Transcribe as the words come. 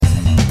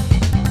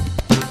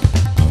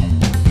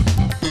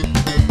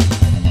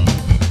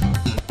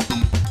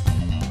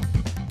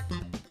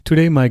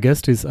Today, my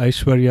guest is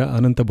Aishwarya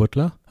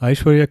Anantabutla.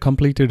 Aishwarya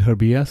completed her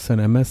BS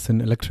and MS in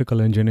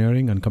Electrical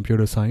Engineering and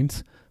Computer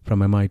Science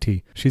from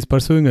MIT. She's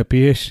pursuing a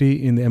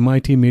PhD in the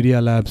MIT Media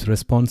Lab's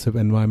Responsive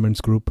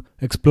Environments Group,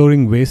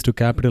 exploring ways to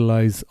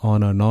capitalize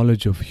on our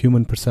knowledge of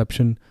human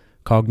perception,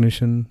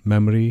 cognition,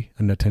 memory,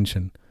 and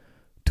attention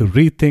to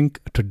rethink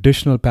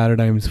traditional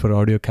paradigms for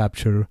audio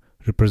capture,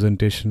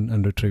 representation,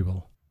 and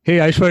retrieval. Hey,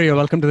 Aishwarya,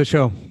 welcome to the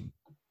show.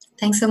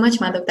 Thanks so much,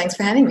 Madhav. Thanks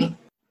for having me.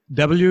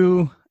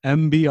 WMBR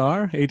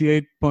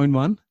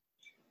 88.1.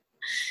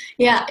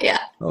 Yeah.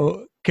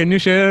 Oh, can you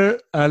share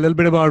a little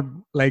bit about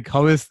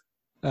how is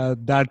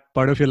that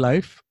part of your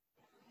life?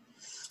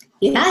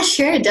 Yeah,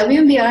 sure.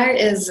 WMBR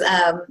is,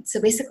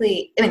 so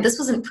basically, this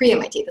wasn't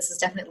pre-MIT. This is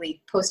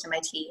definitely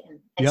post-MIT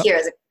and here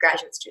as a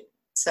graduate student.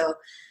 So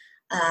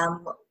I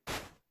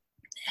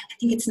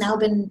think it's now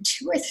been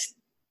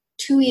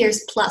 2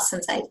 years plus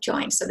since I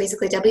joined. So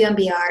basically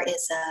WMBR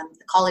is a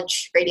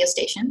college radio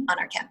station on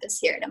our campus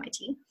here at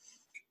MIT.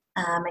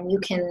 And you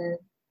can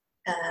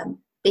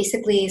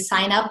basically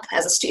sign up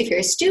as if you're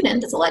a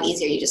student, it's a lot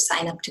easier. You just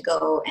sign up to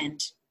go and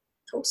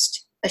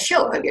host a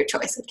show of your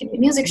choice. It can be a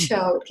music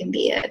show, it can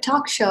be a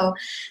talk show.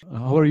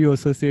 How are you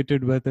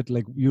associated with it?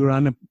 You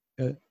run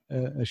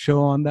a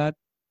show on that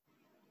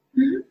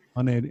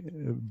on a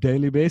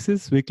daily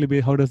basis, weekly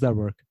basis? How does that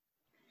work?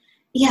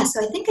 Yeah,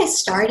 so I think I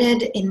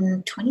started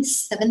in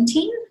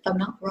 2017, if I'm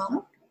not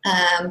wrong.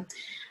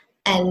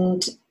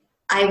 And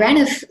I ran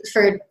it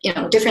for,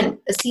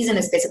 a season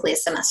is basically a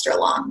semester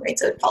long, right?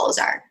 So it follows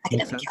our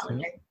academic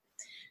calendar.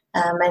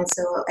 And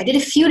so I did a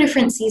few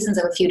different seasons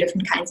of a few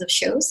different kinds of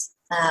shows.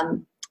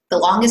 The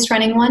longest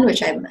running one,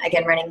 which I'm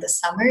again running this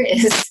summer,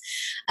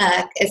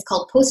 is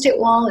called Post-it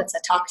Wall. It's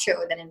a talk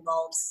show that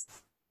involves,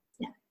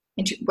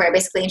 where I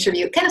basically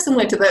interview, kind of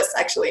similar to this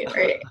actually,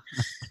 right?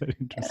 Very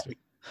interesting.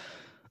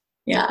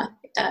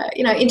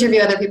 Interview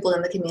other people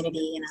in the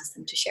community and ask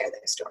them to share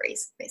their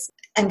stories,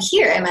 basically. I'm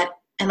here, I'm at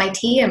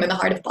MIT, I'm in the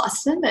heart of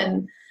Boston,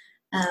 and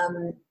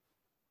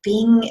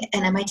being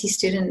an MIT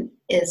student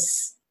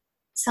is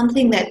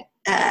something that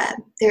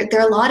there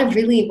are a lot of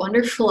really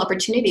wonderful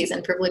opportunities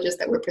and privileges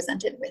that we're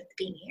presented with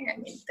being here.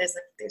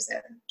 There's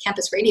a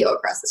campus radio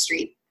across the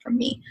street from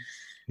me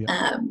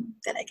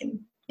that I can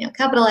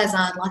capitalize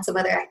on, lots of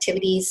other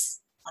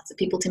activities, lots of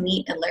people to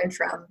meet and learn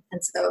from.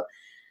 And so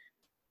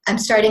I'm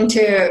starting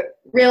to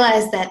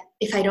realize that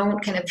if I don't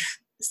kind of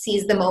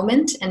seize the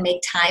moment and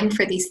make time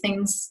for these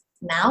things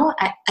now,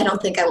 I don't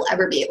think I will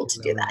ever be able to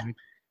do that.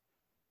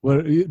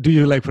 Well, do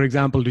you for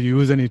example, do you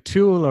use any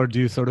tool, or do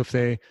you sort of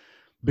say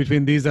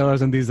between these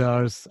hours and these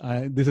hours,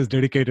 this is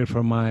dedicated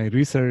for my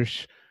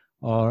research?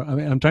 Or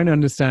I'm trying to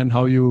understand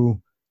how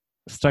you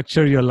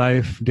structure your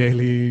life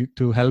daily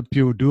to help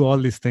you do all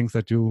these things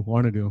that you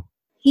want to do.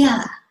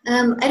 Yeah.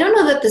 I don't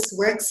know that this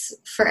works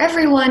for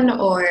everyone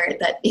or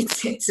that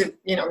it's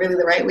really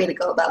the right way to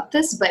go about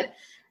this, but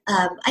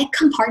I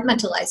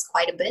compartmentalize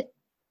quite a bit.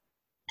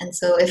 And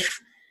so if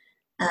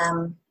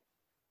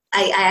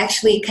I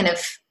actually kind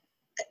of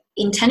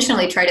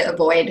intentionally try to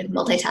avoid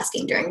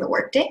multitasking during the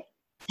workday.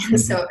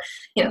 And so,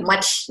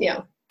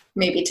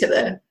 maybe to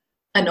the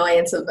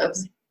annoyance of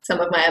some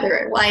of my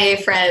other YA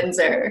friends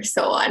or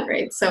so on,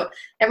 right? So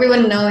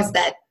everyone knows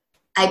that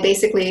I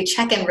basically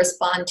check and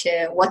respond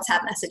to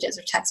WhatsApp messages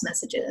or text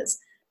messages.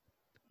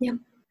 Yeah.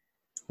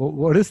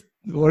 What is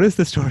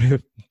the story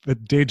of the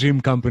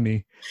Daydream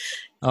Company?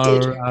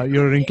 Or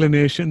your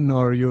inclination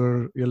or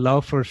your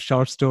love for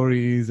short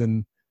stories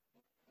and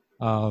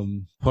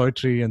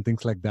poetry and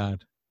things like that?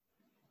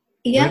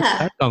 Yeah. Where did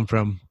that come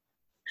from?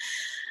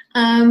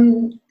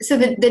 So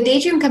the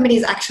Daydream Company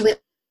is actually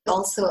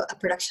also a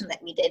production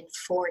that we did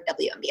for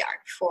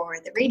WMBR, for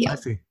the radio. I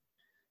see.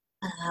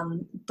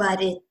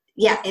 But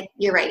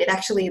you're right. It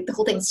actually, the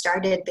whole thing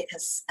started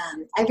because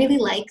I really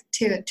like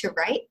to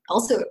write,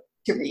 also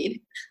to read,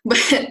 but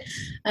since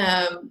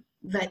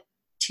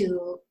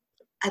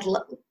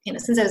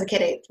I was a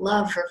kid, I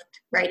loved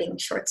writing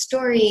short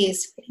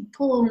stories, writing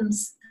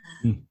poems,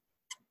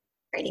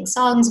 writing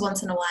songs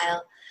once in a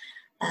while.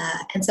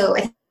 And so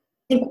I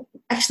think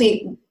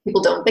actually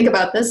people don't think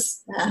about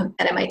this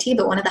at MIT,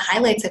 but one of the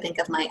highlights I think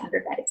of my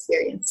undergrad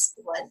experience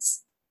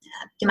was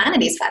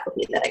humanities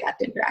faculty that I got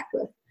to interact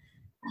with,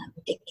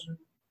 taking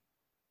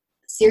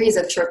a series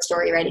of short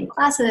story writing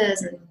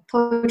classes and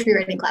poetry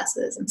writing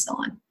classes and so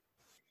on.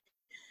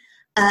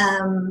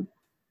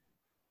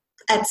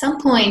 At some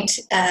point,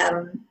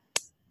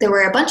 there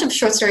were a bunch of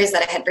short stories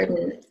that I had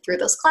written through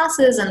those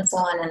classes and so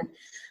on, and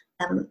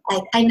I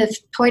kind of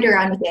toyed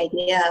around with the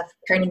idea of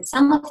turning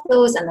some of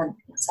those and then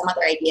some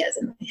other ideas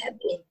in my head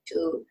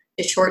into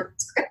the short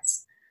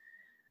scripts.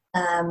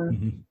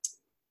 And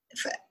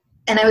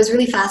I was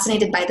really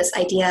fascinated by this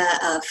idea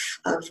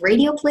of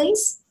radio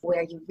plays,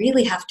 where you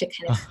really have to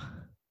kind of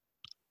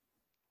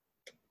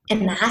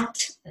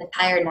enact an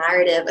entire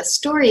narrative, a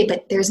story,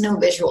 but there's no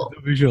visual.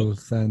 The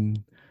visuals,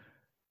 and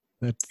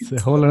that's a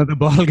whole other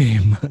ball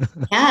game.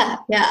 Yeah.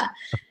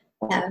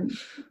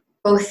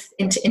 Both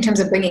in terms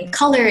of bringing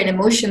color and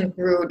emotion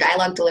through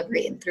dialogue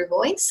delivery and through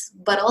voice,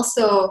 but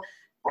also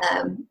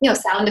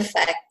sound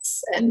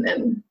effects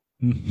and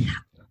Mhm.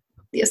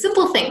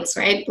 simple things,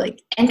 right?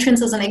 Like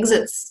entrances and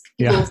exits.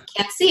 People Yeah.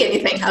 can't see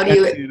anything. How do Can't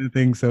you? see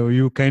anything, so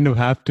you kind of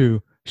have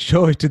to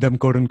show it to them,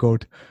 quote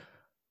unquote.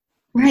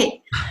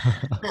 Right.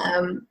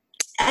 Um,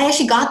 I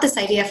actually got this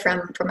idea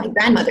from my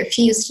grandmother.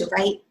 She used to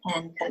write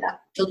and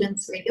conduct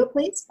children's radio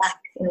plays back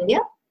in India.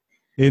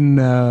 In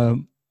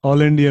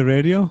All India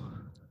Radio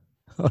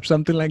or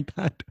something like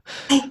that.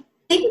 I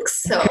think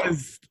so.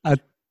 Because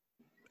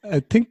I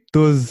think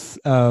those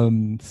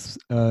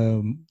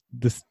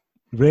this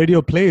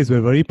radio plays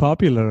were very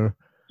popular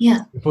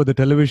Yeah. before the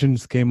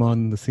televisions came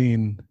on the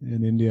scene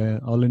in India.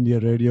 All India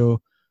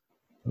Radio,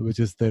 which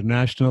is the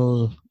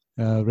national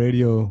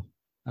radio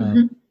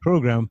Hmm.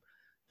 program,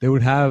 they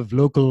would have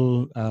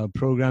local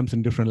programs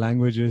in different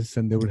languages,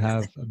 and they would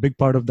have a big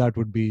part of that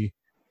would be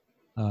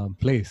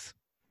plays.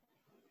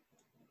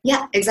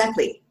 Yeah,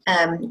 exactly.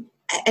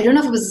 I don't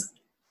know if it was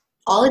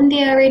All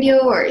India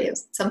Radio or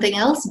something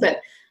else, but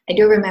I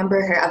do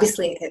remember her.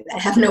 Obviously, I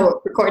have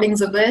no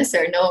recordings of this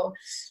or no,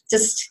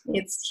 just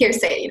it's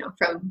hearsay,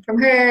 from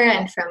her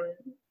and from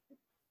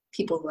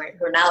people who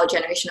are now a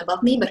generation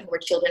above me, but who were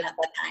children at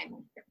that time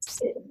and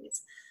participated in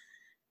these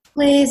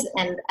plays.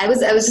 And I was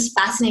just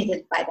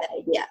fascinated by that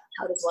idea.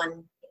 How does one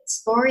get a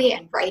story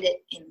and write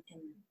it in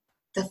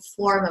the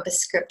form of a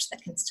script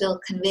that can still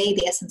convey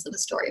the essence of a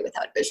story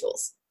without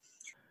visuals?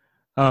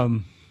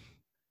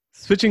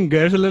 Switching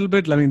gears a little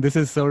bit, I mean, this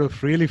is sort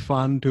of really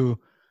fun to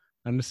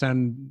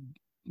understand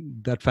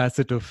that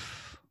facet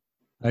of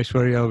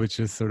Aishwarya, which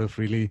is sort of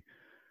really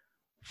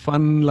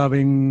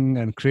fun-loving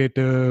and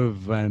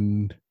creative,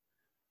 and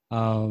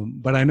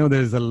but I know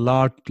there's a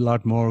lot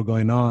more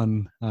going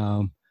on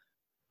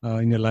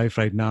in your life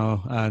right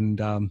now,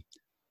 and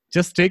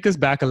just take us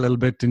back a little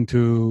bit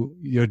into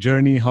your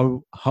journey,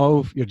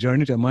 how your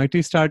journey to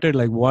MIT started,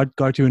 like what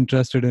got you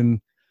interested in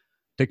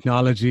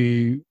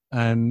technology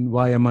and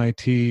why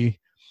MIT.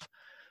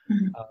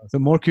 So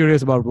more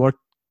curious about what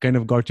kind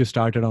of got you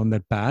started on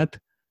that path,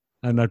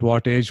 and at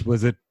what age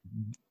was it?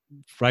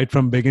 Right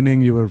from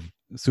beginning, you were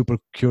super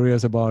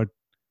curious about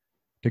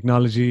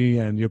technology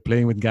and you're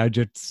playing with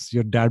gadgets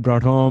your dad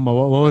brought home,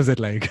 or what was it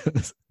like?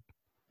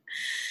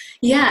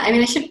 Yeah, I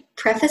mean, I should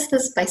preface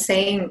this by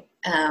saying,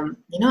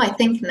 I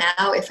think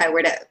now if I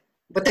were to,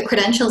 with the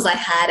credentials I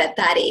had at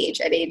that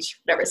age, at age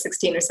whatever,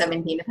 16 or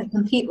 17, if I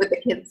compete with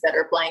the kids that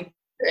are applying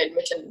for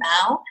admission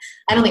now,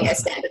 I don't think I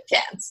stand a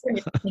chance.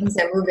 Right? Things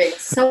are moving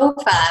so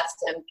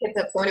fast and kids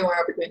have so many more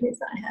opportunities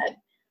than I had.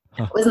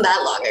 It wasn't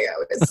that long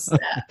ago. It was 8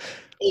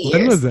 years.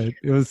 When was it?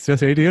 It was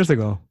just 8 years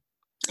ago.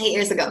 8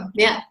 years ago,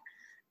 yeah.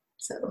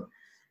 So,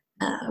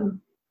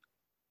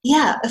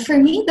 yeah, for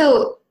me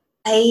though,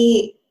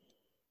 I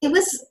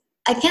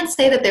can't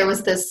say that there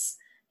was this,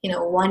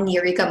 one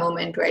eureka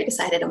moment where I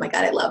decided, oh my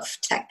God, I love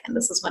tech and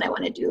this is what I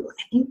want to do.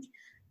 I think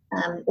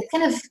it's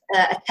kind of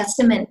a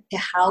testament to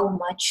how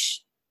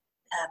much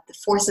the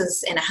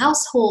forces in a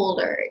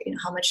household or,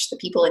 how much the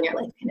people in your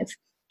life kind of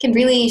can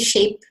really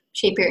shape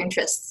your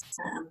interests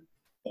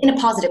in a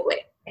positive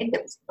way. Right?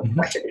 There was no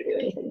pressure to do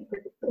anything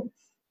particularly.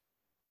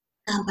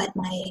 But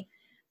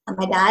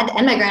my dad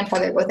and my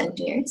grandfather are both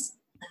engineers.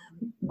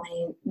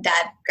 My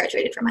dad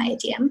graduated from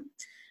IITM.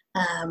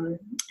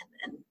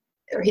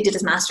 Or he did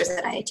his master's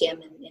at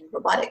IITM in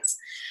robotics.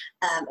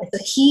 And so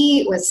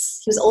he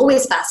was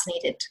always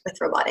fascinated with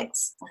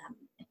robotics.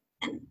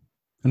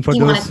 And for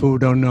those who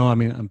don't know, I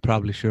mean, I'm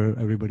probably sure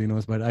everybody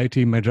knows, but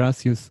IIT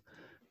Madras is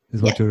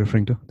what you're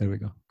referring to. There we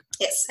go.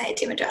 Yes,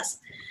 IIT Madras.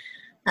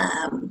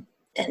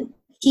 And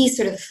he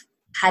sort of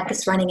had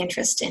this running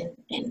interest in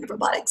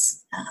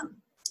robotics.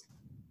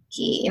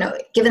 He,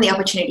 given the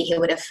opportunity, he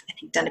would have, I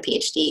think, done a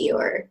PhD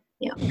or,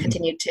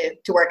 continued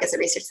to work as a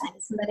research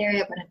scientist in that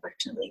area, but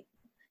unfortunately,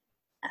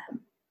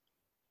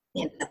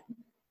 he ended up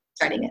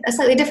starting a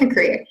slightly different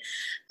career.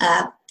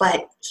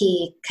 But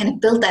he kind of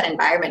built that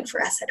environment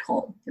for us at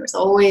home. There was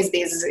always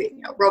these,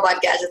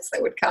 robot gadgets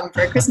that would come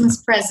for Christmas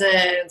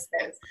presents.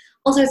 There's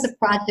all sorts of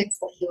projects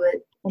that he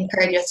would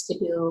encourage us to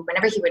do.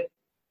 Whenever he would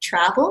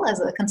travel as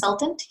a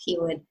consultant, he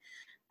would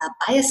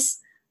buy us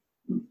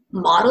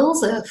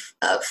models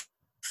of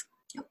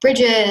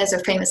bridges or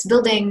famous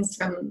buildings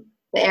from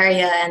the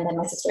area, and then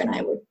my sister and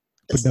I would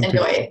just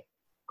enjoy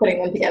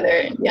putting them together.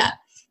 And yeah,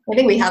 I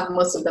think we have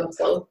most of them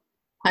still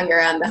hung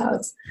around the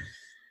house.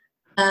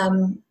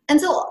 And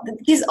so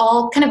these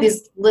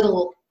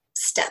little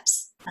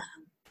steps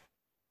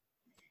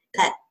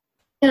that,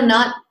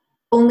 not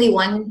only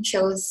one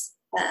shows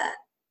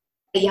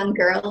a young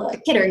girl, a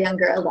kid or a young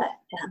girl that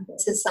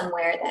this is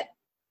somewhere that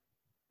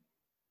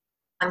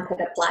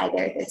could apply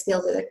their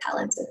skills or their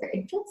talents or their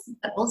interests,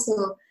 but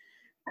also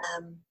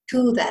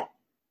two, that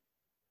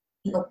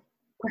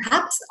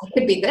perhaps I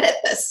could be good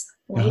at this.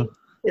 Right?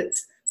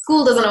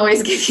 School doesn't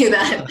always give you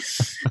that.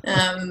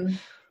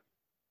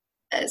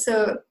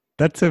 So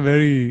that's a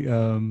very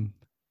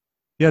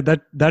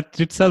that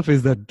itself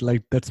is that,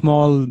 like, that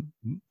small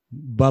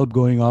bulb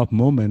going off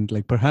moment.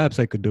 Like, perhaps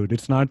I could do it.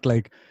 It's not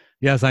like,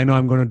 yes, I know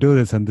I'm going to do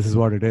this and this is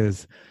what it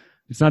is.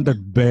 It's not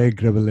that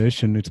big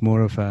revelation. It's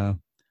more of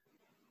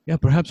yeah,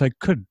 perhaps I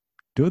could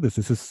do this.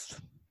 This is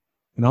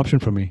an option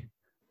for me.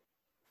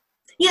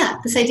 Yeah,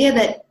 this idea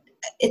that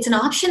it's an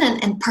option,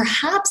 and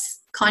perhaps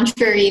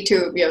contrary to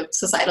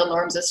societal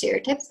norms or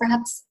stereotypes,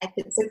 perhaps I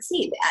could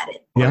succeed at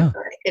it, Yeah.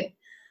 or I could,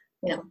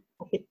 I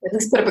could at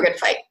least put up a good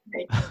fight,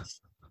 right?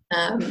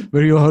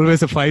 Were you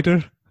always a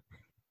fighter?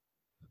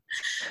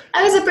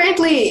 I was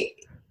apparently,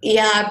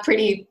 yeah,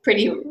 pretty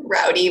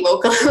rowdy,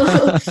 vocal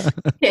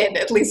kid,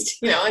 at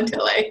least,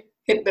 until I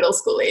hit middle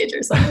school age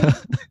or something.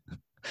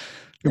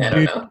 I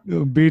don't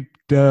know. Beat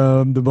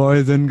the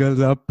boys and girls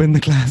up in the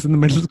class in the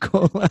middle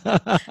school. No,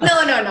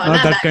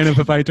 not that kind of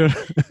a fighter.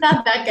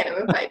 Not that kind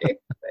of a fighter.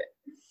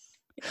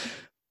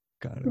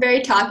 But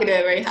very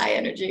talkative, very high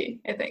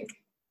energy, I think.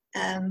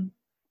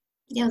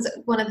 It's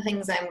one of the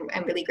things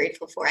I'm really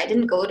grateful for. I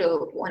didn't go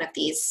to one of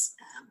these,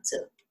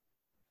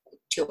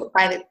 to a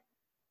private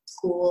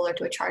school or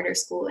to a charter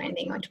school or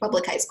anything. I went to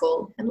public high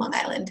school in Long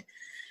Island.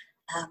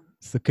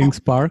 So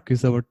Kings Park,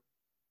 is that what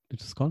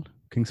it's called?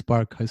 Kings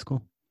Park High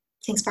School?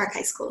 Kings Park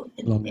High School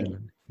in Long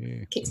Island.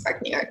 Yeah. Kings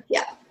Park, New York.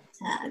 Yeah.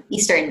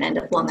 Eastern end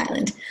of Long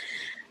Island.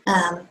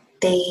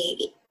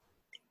 They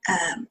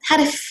had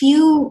a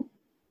few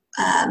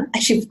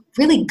actually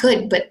really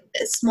good but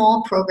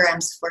small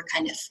programs for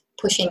kind of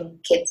pushing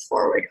kids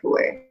forward who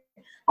were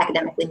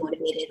academically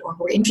motivated or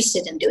who were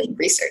interested in doing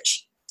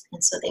research.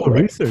 And so they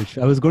research.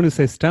 I was going to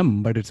say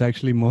STEM, but it's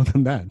actually more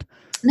than that.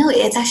 No,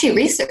 it's actually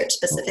research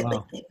specifically.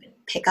 Oh, wow. They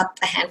would pick up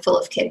a handful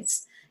of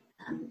kids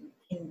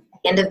in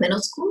the end of middle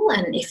school,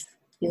 and if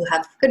you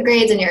have good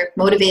grades and you're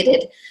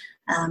motivated,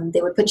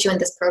 they would put you in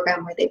this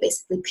program where they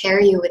basically pair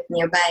you with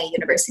nearby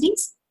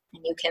universities,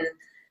 and you can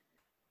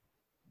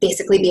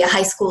basically be a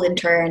high school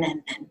intern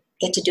and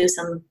get to do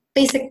some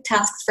basic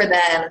tasks for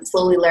them and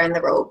slowly learn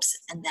the ropes.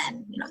 And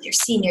then, your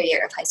senior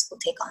year of high school,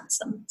 take on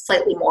some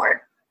slightly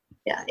more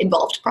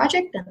involved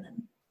project and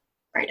then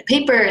write a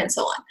paper and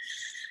so on.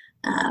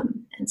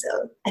 And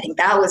so I think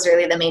that was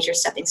really the major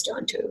stepping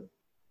stone too.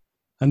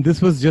 And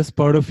this was just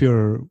part of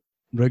your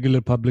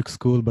regular public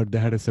school, but they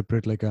had a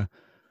separate, like a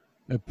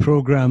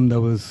program that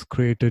was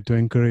created to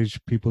encourage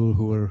people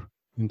who were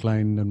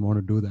inclined and want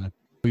to do that.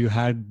 You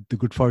had the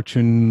good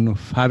fortune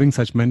of having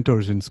such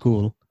mentors in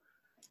school.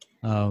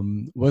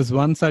 Was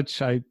one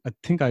such, I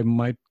think I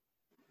might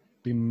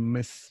be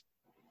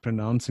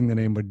mispronouncing the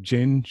name, but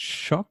Jane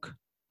Shock?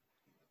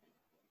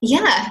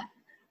 Yeah.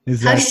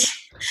 Is that?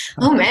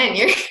 Oh man,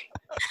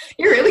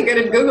 you're really good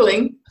at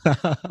Googling.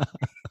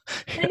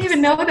 I didn't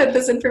even know that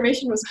this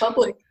information was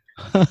public.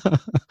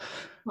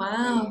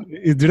 Wow.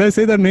 Did I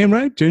say that name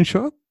right? Jane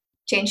Shock?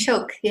 Jane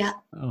Shock, yeah.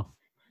 Oh.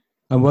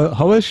 And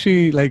how was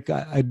she? Like,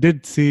 I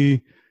did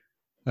see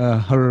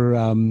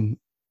her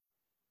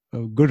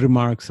good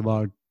remarks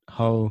about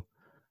how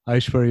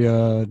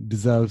Aishwarya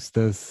deserves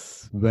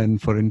this win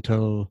for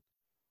Intel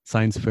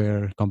Science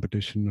Fair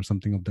competition or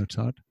something of that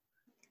sort.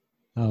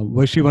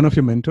 Was she one of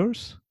your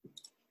mentors?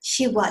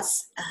 She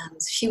was.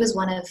 She was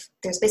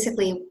there's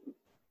basically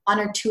one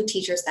or two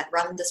teachers that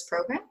run this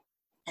program,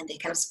 and they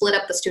kind of split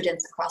up the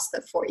students across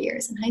the 4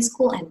 years in high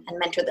school and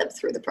mentor them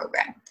through the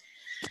program.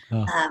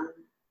 Oh.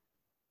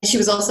 She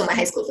was also my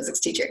high school physics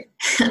teacher.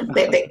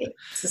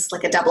 It's just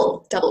like a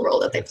double role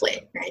that they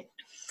play, right?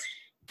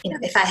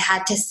 If I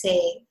had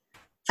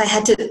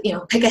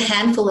to pick a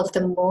handful of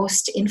the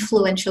most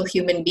influential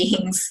human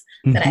beings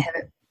that I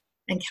have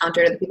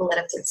encountered, the people that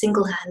have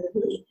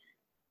single-handedly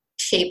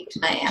shaped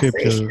my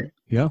aspiration.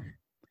 Yeah.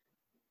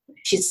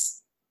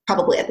 She's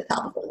probably at the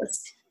top of the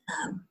list.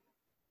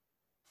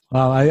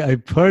 Wow,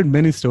 I've heard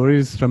many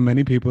stories from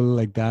many people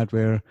like that,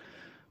 where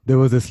there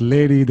was this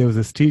lady, there was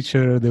this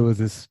teacher, there was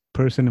this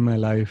person in my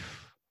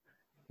life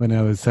when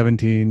I was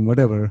 17,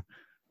 whatever,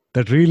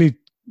 that really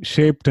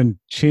shaped and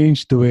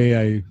changed the way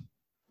I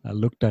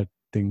looked at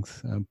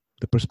things,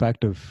 the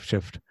perspective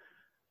shift.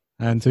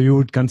 And so you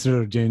would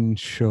consider Jane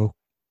Shock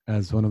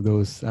as one of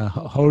those.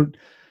 How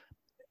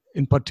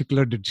in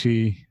particular did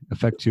she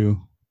affect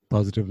you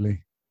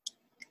positively?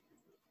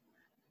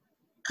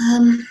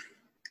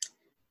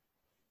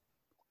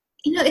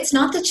 It's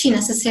not that she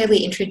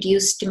necessarily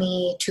introduced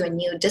me to a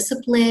new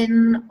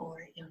discipline or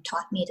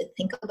taught me to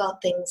think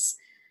about things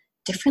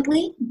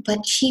differently,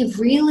 but she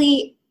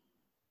really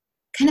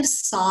kind of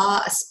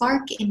saw a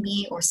spark in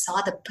me or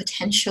saw the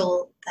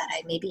potential that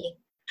I maybe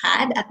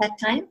had at that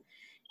time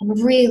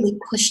and really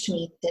pushed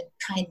me to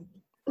try and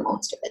make the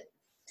most of it.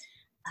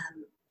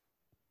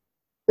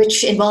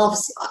 Which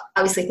involves,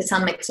 obviously, to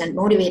some extent,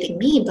 motivating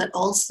me, but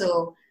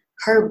also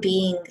her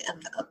being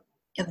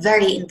a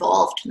very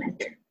involved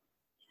mentor.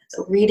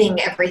 So reading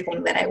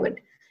everything that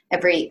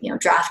every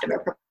draft of a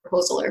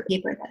proposal or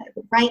paper that I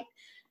would write,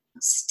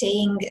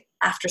 staying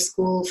after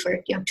school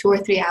for 2 or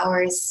 3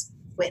 hours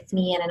with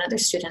me and another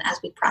student as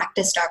we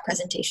practiced our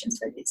presentations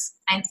for these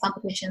science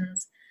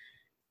competitions.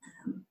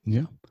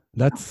 Yeah,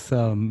 that's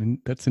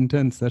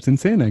intense. That's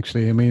insane,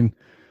 actually. I mean,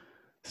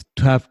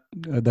 to have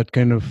that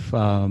kind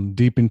of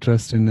deep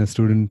interest in a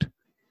student,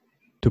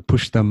 to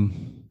push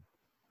them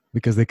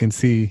because they can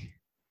see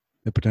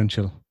the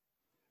potential.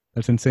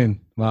 That's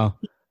insane. Wow.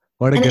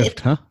 What a gift,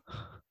 huh?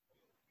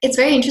 it's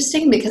very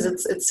interesting because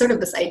it's sort of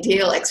this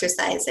ideal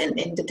exercise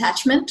in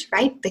detachment,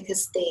 right?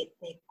 Because they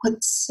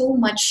put so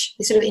much,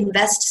 they sort of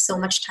invest so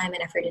much time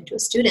and effort into a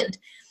student.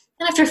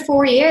 And after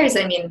 4 years,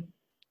 I mean,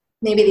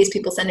 maybe these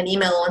people send an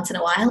email once in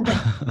a while,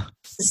 but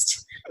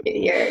just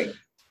you're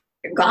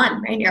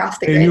gone, right? You're off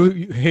the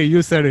grid.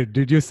 You said it.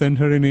 Did you send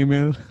her an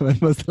email? When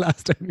was the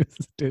last time you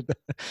did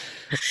that?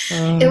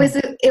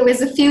 It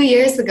was a few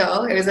years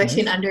ago. It was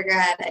actually in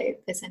undergrad. I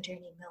sent her an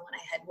email when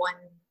I had won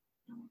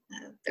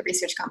the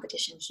research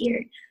competition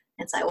here.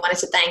 And so I wanted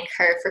to thank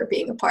her for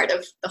being a part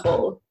of the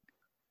whole.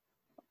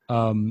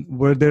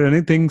 Were there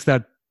any things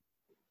that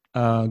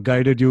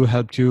guided you,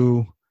 helped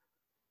you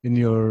in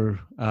your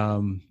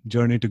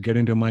journey to get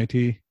into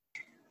MIT?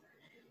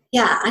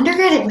 Yeah,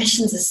 undergrad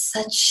admissions is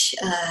such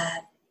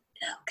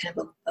kind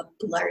of a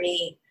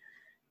blurry,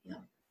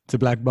 it's a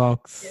black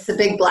box. It's a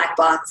big black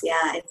box.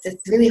 Yeah,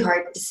 it's really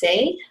hard to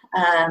say,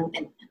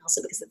 and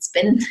also because it's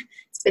been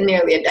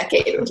nearly a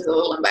decade, which is a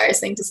little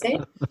embarrassing to say.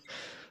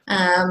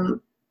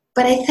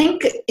 But I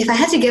think if I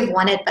had to give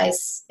one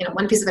advice,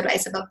 one piece of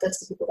advice about this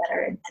to people that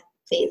are in that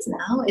phase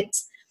now,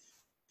 it's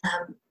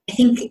I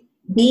think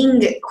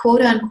being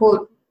quote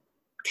unquote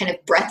kind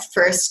of breadth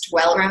first,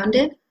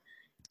 well-rounded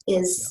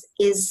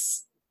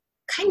is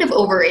kind of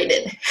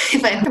overrated.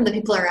 If I from the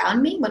people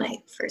around me when I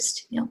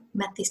first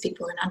met these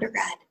people in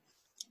undergrad,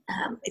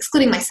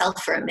 excluding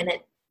myself for a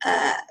minute,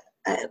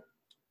 I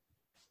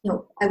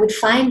would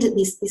find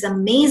these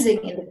amazing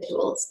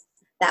individuals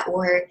that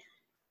were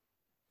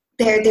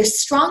their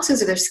strong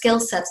suits or their skill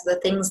sets, the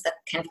things that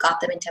kind of got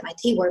them into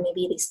MIT were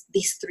maybe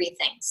these three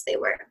things. They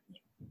were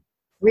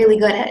really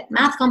good at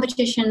math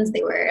competitions.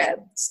 They were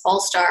an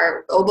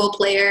all-star oboe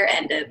player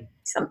and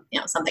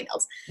something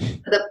else.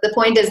 The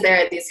point is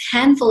there are these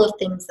handful of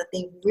things that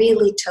they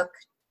really took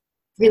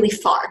really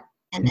far,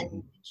 and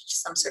then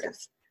some sort of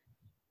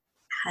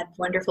had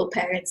wonderful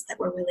parents that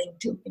were willing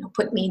to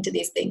put me into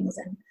these things,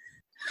 and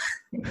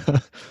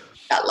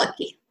got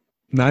lucky.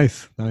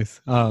 Nice.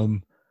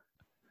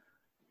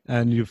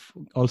 And you've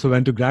also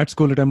went to grad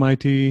school at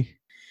MIT.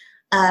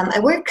 I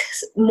work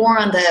more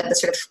on the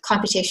sort of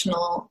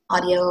computational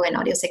audio and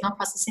audio signal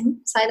processing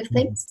side of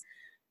things.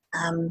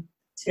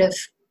 Sort of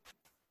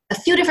a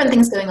few different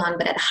things going on,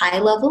 but at a high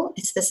level,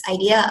 it's this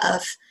idea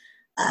of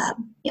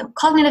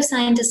cognitive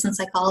scientists and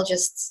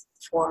psychologists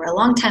for a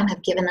long time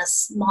have given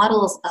us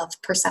models of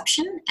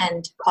perception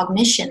and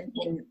cognition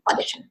in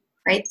audition,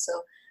 right? So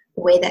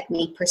the way that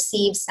we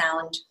perceive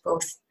sound,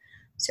 both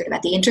sort of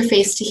at the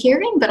interface to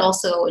hearing, but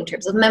also in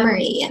terms of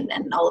memory and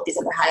all of these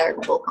other higher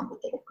level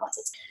complicated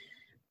causes.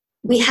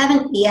 We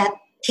haven't yet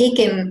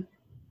taken,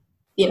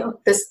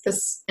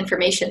 this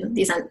information,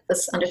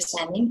 this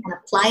understanding, and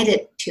applied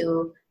it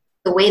to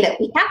the way that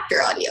we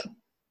capture audio,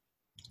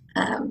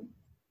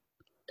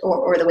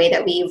 or the way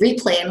that we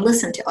replay and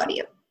listen to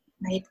audio,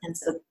 right? And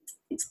so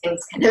these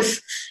things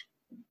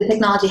the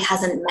technology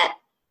hasn't met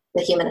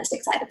the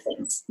humanistic side of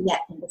things yet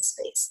in this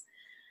space.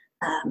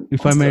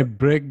 If I may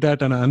break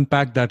that and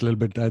unpack that a little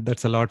bit,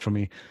 that's a lot for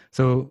me.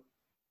 So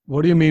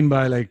what do you mean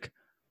by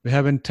we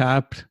haven't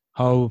tapped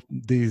how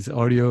these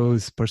audio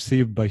is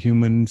perceived by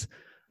humans,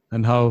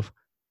 and how,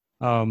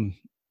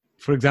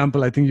 for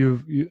example, I think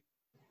you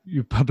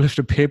published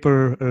a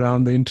paper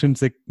around the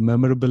intrinsic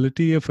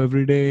memorability of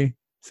everyday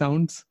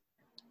sounds.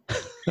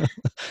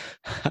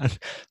 I'm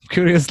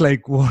curious,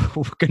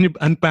 can you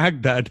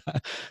unpack that?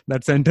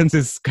 That sentence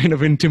is kind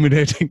of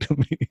intimidating to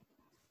me.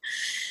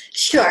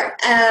 Sure.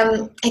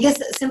 I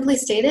guess simply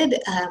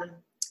stated,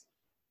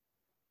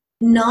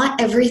 not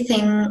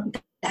everything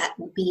that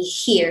we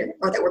hear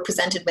or that we're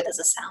presented with as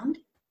a sound,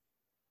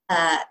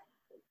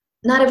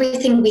 not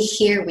everything we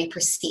hear we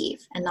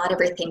perceive, and not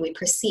everything we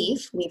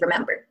perceive we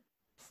remember,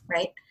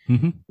 right?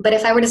 Mm-hmm. But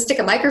if I were to stick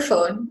a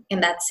microphone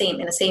in the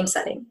same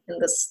setting, in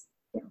this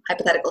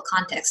hypothetical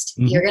context,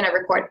 you're going to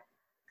record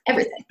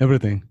everything.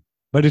 Everything.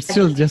 But it's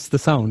still just the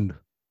sound.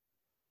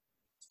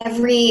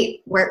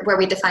 Where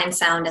we define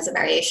sound as a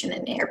variation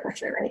in air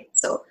pressure, right?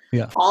 So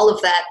all of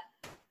that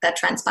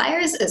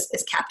transpires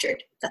is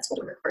captured. That's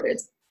what a recorder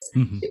is.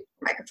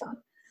 Microphone.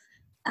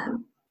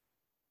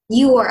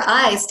 You or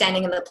I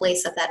standing in the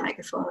place of that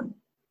microphone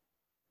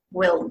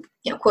will,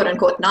 quote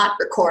unquote, not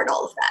record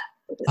all of that.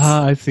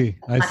 I see.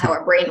 That's not how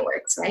our brain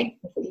works, right?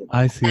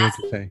 I see what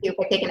you're saying. If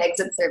I take an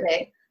exit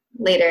survey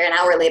later, an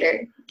hour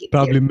later,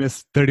 probably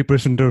miss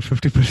 30% or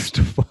 50%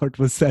 of what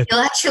was said.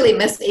 You'll actually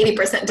miss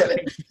 80% of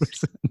it.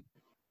 80%.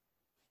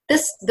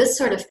 This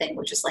sort of thing,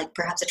 which is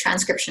perhaps a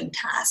transcription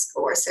task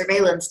or a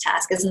surveillance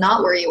task, is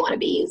not where you want to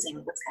be using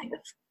this kind of,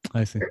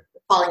 I see,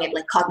 calling it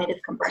cognitive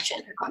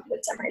compression or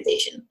cognitive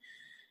summarization,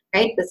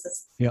 right? This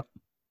is,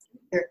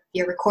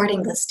 you're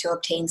recording this to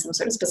obtain some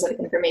sort of specific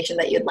information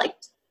that you'd like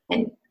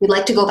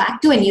to go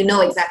back to, and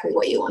exactly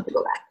what you want to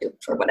go back to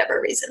for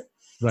whatever reason.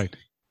 Right.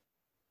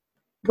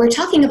 We're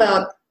talking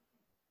about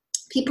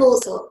people,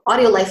 so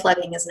audio life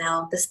logging is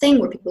now this thing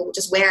where people will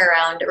just wear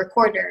around a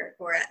recorder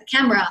or a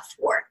camera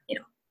for,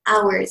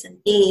 hours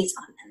and days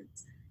on end,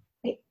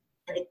 right?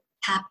 And it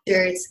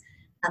captures,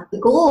 the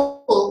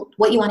goal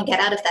what you want to get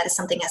out of that is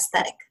something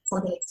aesthetic,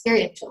 something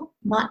experiential,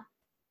 not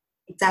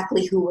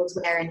exactly who was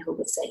where and who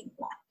was saying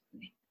what.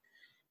 Right?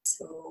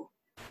 So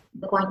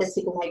the point is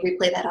people might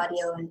replay that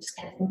audio and just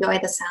kind of enjoy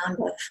the sound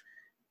of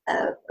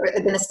or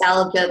the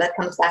nostalgia that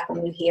comes back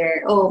when you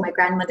hear, oh, my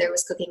grandmother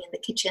was cooking in the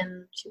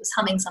kitchen, she was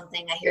humming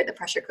something, I hear the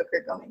pressure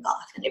cooker going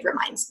off, and it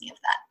reminds me of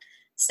that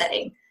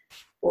setting.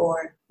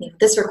 Or,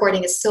 this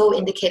recording is so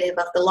indicative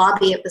of the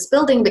lobby of this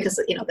building because,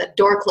 the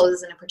door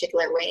closes in a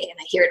particular way and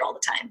I hear it all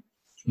the time.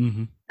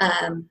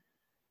 Mm-hmm.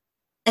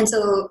 And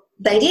so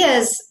the idea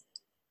is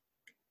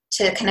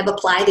to kind of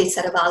apply these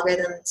set of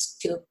algorithms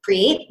to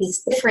create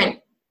these different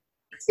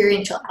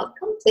experiential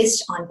outcomes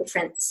based on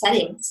different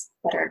settings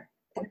that are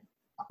kind of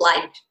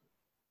applied,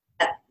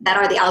 that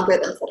are the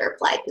algorithms that are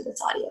applied to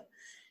this audio.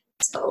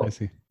 So I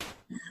see.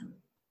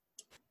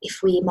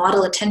 If we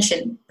model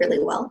attention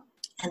really well,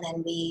 and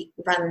then we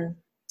run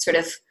sort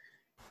of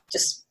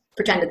just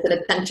pretend it's an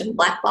attention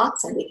black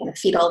box and we kind of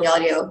feed all the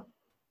audio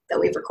that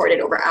we've recorded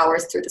over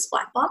hours through this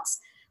black box,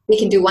 we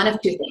can do one of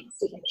two things.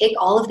 We can take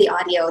all of the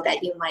audio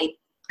that you might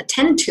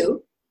attend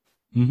to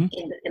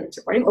in this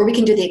recording, or we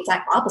can do the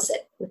exact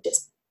opposite, which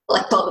is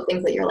collect all the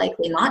things that you're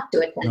likely not to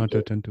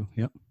attend to.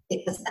 Yeah.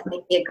 Because that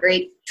might be a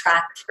great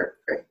track for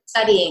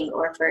studying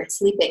or for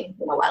sleeping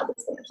while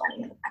this thing is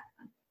running in the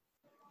background.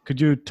 Could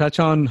you touch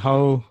on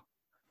how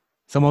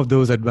some of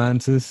those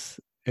advances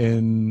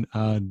in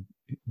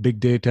big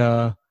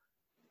data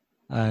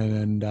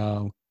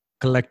and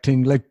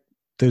collecting, like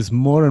there's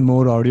more and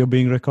more audio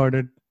being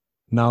recorded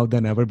now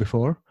than ever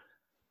before,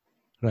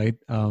 right?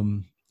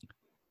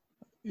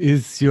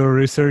 Is your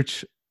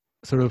research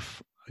sort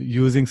of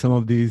using some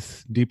of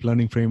these deep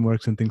learning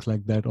frameworks and things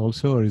like that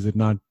also, or is it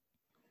not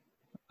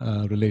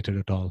related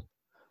at all?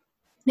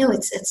 No,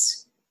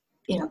 it's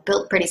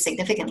built pretty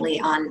significantly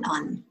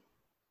on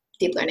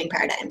deep learning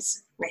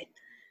paradigms, right?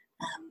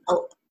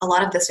 A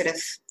lot of the sort of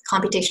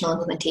computational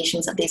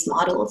implementations of these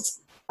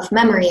models of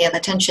memory, of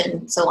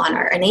attention, so on,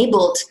 are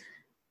enabled,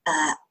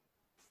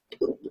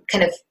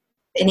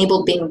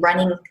 being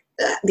running,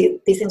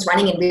 these things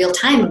running in real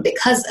time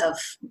because of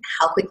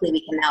how quickly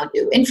we can now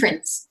do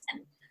inference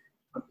and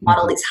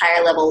model these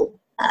higher level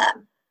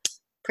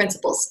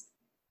principles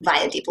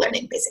via deep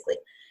learning, basically.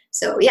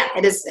 So yeah,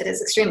 it is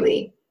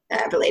extremely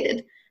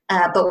related.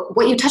 But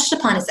what you touched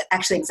upon is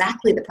actually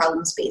exactly the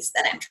problem space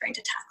that I'm trying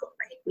to tackle,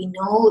 right? We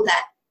know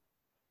that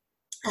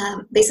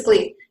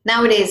basically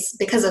nowadays,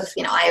 because of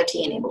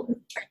IoT enabled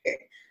infrastructure,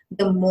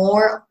 the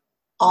more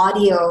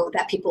audio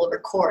that people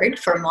record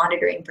for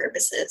monitoring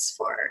purposes,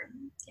 for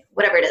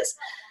whatever it is,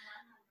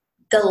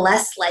 the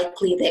less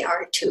likely they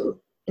are to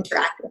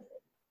interact with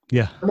it.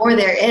 Yeah. The more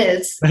there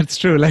is. That's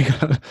true. Like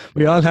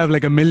we all have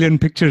like 1 million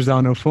pictures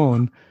on our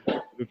phone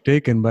we've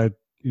taken, but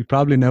you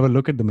probably never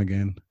look at them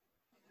again.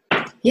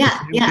 Yeah.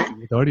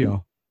 With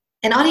audio.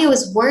 And audio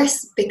is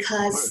worse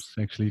because... Worse,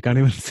 actually, you can't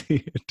even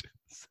see it.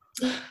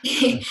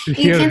 You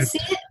can see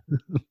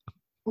it,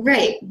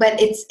 right? But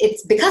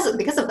it's because of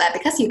that,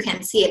 because you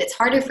can't see it. It's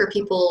harder for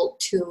people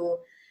to,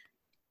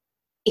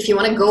 if you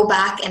want to go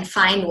back and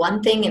find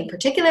one thing in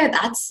particular,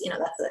 that's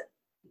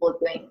people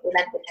doing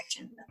event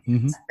detection,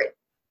 separate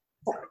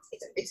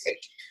space of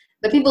research.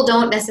 But people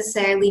don't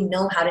necessarily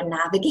know how to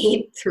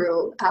navigate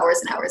through hours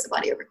and hours of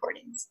audio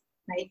recordings,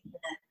 right?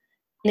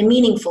 In a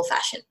meaningful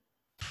fashion.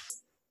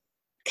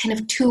 Kind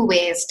of two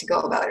ways to go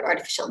about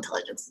artificial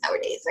intelligence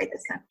nowadays, right?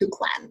 There's kind of two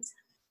clans.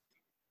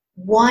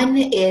 One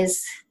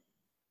is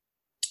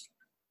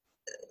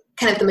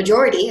kind of the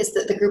majority is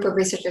the group of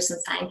researchers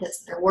and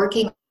scientists that are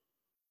working on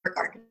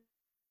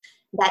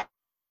that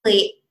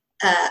a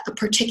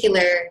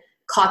particular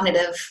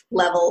cognitive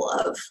level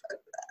of,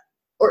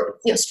 or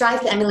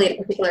strive to emulate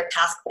a particular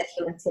task that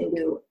humans can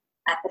do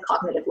at the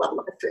cognitive level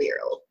of a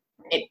 3-year-old,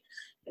 right?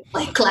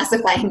 Like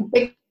classifying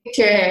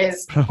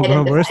pictures.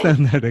 Worse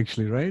than that,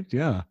 actually, right?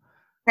 Yeah.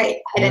 Right.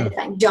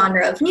 Identifying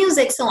genre of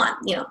music, so on,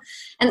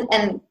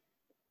 and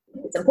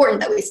it's important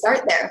that we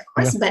start there, of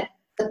course, but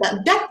the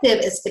objective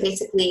is to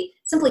basically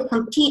simply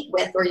compete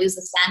with or use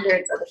the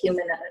standards of a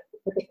human at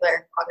a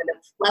particular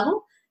cognitive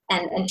level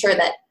and ensure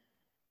that,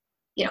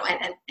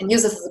 and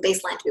use this as a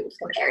baseline to be able to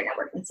compare a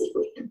network and see if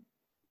we can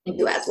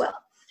do as well,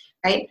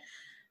 right?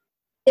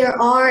 There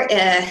are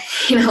a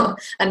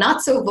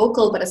not so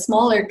vocal but a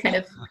smaller kind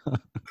of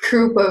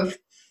group of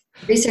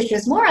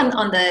researchers, more on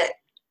the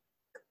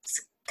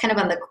kind of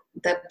on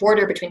the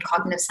border between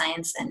cognitive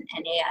science and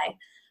AI,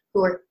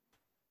 who are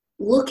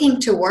looking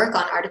to work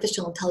on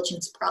artificial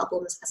intelligence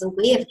problems as a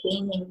way of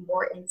gaining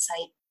more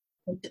insight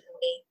into the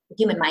way the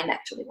human mind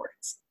actually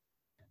works.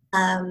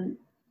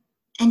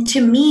 And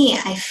to me,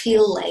 I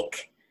feel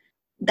like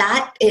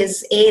that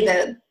is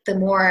the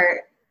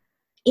more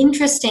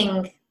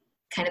interesting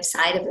kind of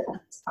side of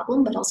this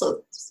problem, but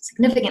also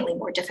significantly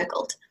more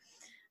difficult.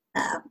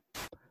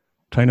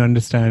 Trying to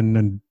understand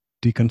and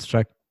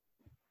deconstruct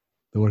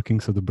the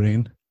workings of the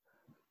brain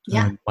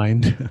and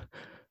mind.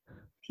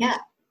 Yeah,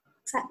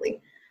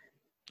 exactly.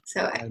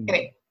 So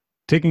anyway.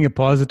 Taking a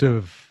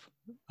positive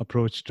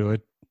approach to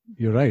it,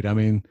 you're right. I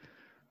mean,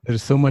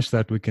 there's so much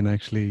that we can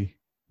actually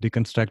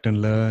deconstruct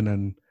and learn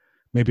and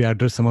maybe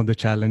address some of the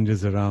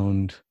challenges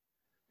around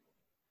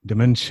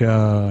dementia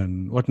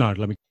and whatnot.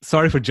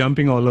 Sorry for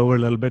jumping all over a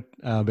little bit,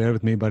 bear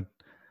with me, but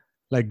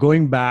like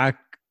going back,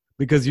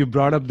 because you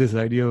brought up this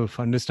idea of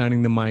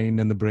understanding the mind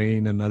and the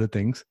brain and other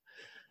things.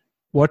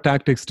 What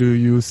tactics do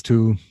you use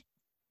to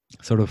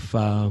sort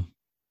of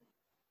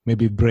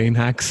maybe brain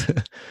hacks?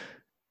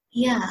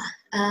 Yeah.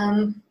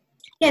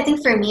 I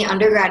think for me,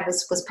 undergrad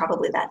was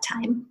probably that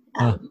time,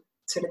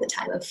 sort of the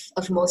time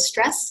of most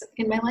stress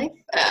in my life.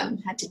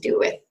 Had to do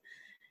with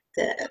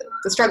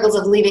the struggles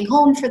of leaving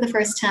home for the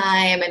first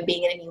time and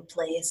being in a new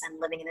place and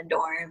living in a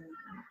dorm.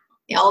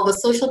 All the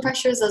social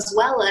pressures, as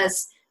well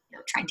as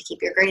trying to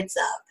keep your grades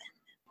up.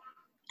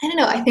 I don't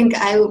know. I think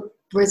I would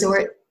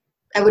resort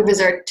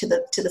to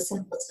the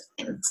simplest of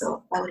things.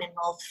 So that would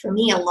involve, for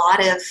me, a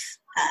lot of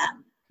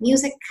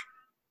music,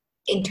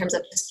 in terms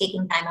of just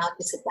taking time out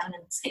to sit down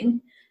and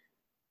sing.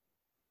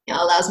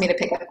 Allows me to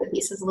pick up the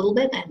pieces a little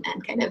bit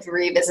and kind of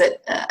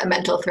revisit a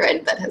mental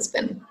thread that has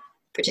been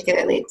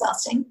particularly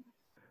exhausting.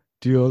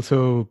 Do you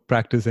also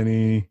practice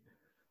any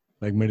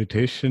like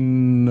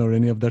meditation or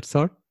any of that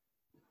sort?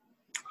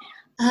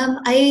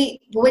 I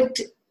would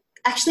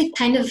actually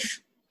kind of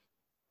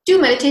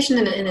do meditation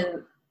in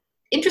an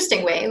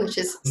interesting way, which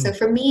is, so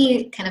for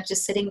me, kind of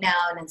just sitting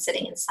down and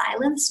sitting in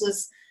silence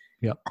was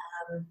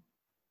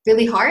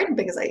really hard,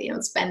 because I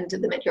spend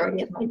the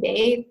majority of my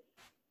day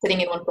sitting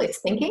in one place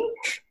thinking,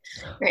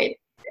 right?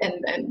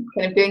 And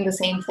kind of doing the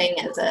same thing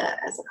as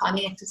a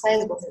calming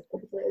exercise wasn't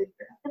particularly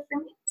productive for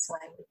me. So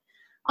I would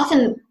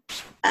often,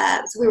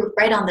 so we were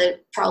right on the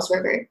Charles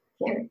River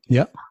here.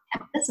 Yeah.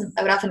 And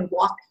I would often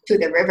walk to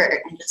the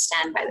river and just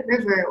stand by the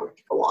river, or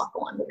take a walk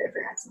along the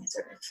river as my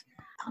sort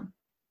of.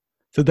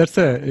 So that's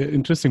an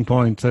interesting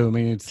point. So I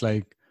mean, it's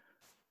like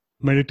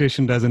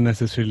meditation doesn't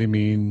necessarily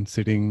mean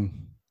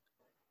sitting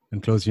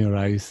and closing your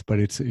eyes, but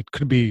it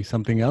could be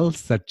something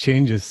else that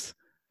changes,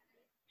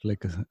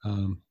 like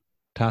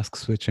task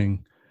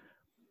switching.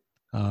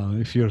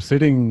 If you're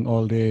sitting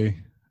all day,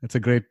 it's a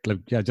great,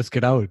 just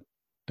get out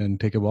and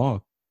take a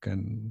walk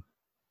and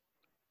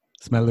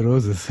smell the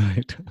roses,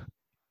 right?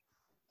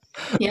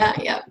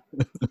 Yeah.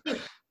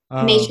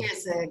 Nature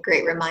is a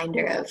great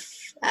reminder of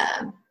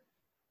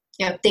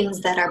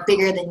things that are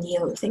bigger than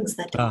you, things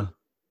that are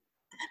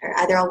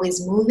either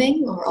always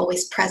moving or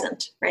always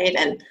present, right?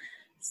 And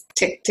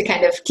to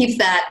kind of keep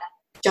that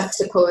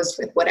juxtaposed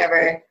with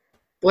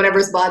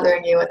whatever's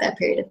bothering you at that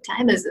period of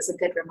time is a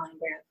good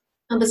reminder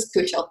of this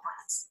too shall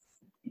pass.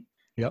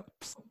 Yep.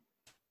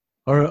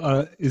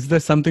 Or is there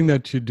something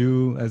that you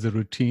do as a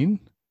routine?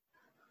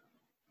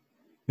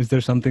 Is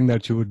there something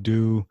that you would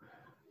do?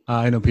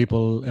 I know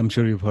people, I'm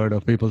sure you've heard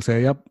of people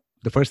say, yep,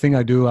 the first thing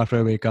I do after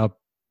I wake up,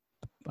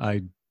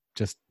 I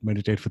just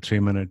meditate for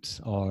 3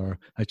 minutes, or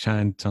I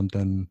chant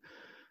something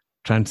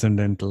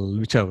transcendental,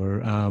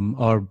 whichever.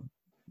 I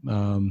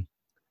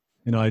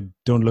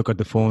don't look at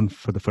the phone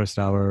for the first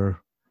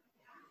hour.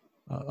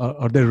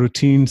 Are there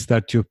routines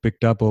that you've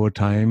picked up over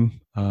time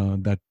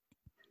that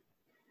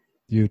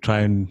you try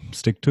and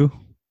stick to?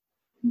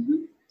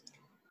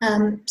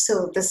 Mm-hmm.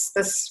 So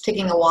this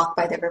taking a walk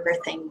by the river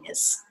thing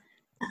is,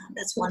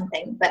 that's one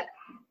thing. But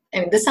I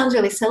mean, this sounds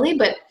really silly,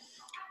 but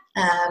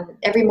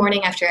every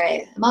morning after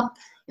I am up,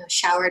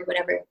 showered,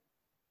 whatever,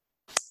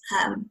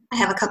 I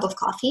have a cup of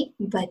coffee.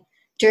 But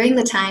during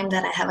the time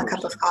that I have a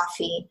cup of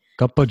coffee,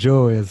 cup of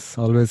joe is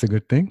always a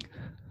good thing.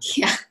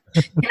 Yeah,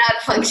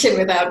 cannot function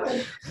without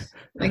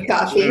my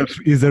coffee.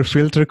 Is there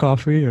filter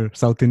coffee or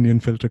South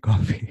Indian filter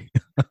coffee?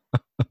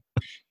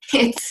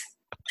 It's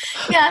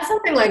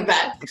something like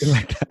that.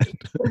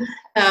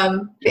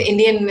 The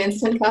Indian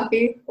instant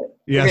coffee.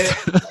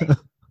 Yes.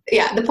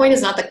 The point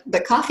is not the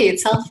coffee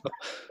itself.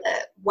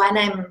 When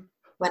I'm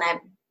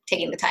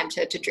taking the time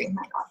to drink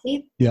my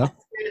coffee, yeah, a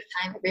period of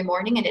time every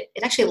morning, and it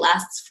actually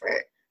lasts for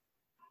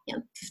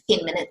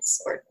 15 minutes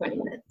or 20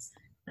 minutes.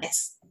 I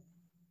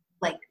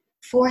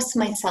force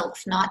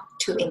myself not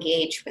to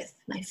engage with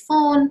my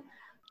phone.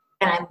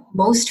 When I'm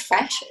most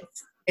fresh,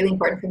 it's really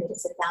important for me to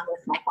sit down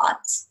with my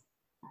thoughts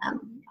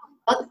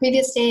about the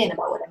previous day and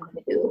about what I'm going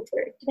to do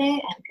for today,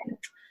 and kind of.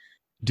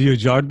 Do you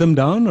jot them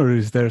down, or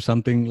is there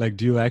something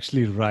do you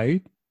actually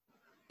write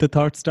the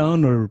thoughts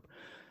down, or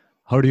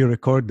how do you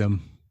record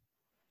them?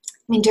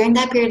 I mean, during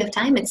that period of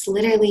time, it's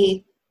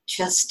literally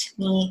just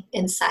me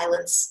in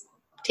silence,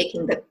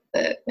 taking the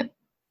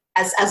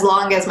as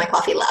long as my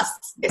coffee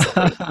lasts,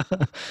 basically.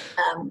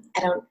 I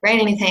don't write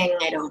anything.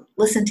 I don't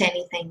listen to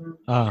anything.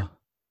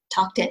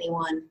 Talk to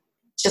anyone.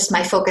 It's just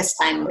my focus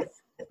time with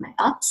my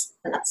thoughts,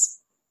 and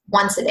that's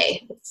once a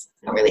day.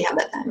 I don't really have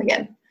that time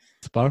again.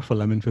 It's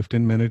powerful. I mean,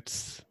 15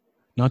 minutes,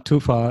 not too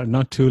far,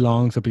 not too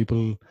long, so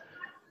people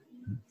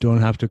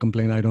don't have to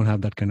complain. I don't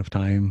have that kind of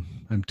time.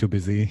 I'm too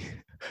busy.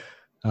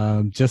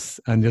 Just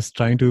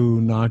trying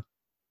to not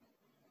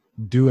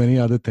do any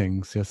other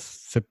things.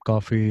 Just sip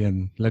coffee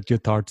and let your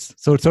thoughts.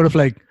 So it's sort of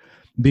like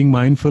being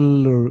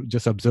mindful or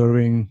just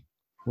observing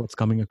what's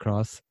coming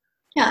across.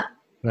 Yeah.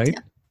 Right.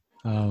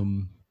 Yeah.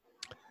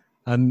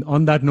 And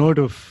on that note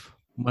of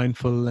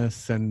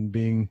mindfulness and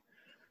being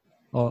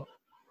Or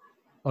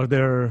are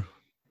there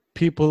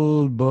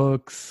people,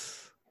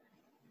 books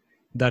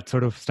that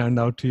sort of stand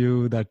out to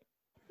you that?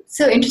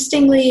 So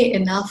interestingly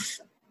enough,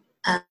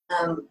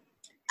 um,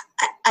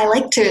 I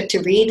like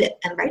to read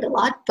and write a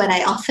lot, but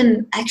I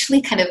often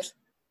actually kind of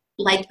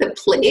like the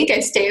plague. I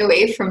stay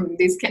away from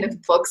these kind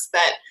of books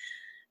that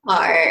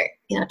are,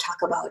 talk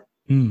about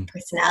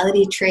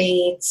personality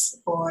traits,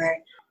 or,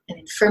 I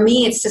mean, for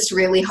me, it's just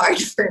really hard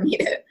for me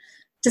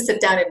to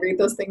sit down and read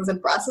those things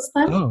and process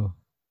them. Oh.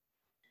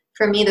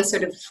 For me, the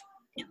sort of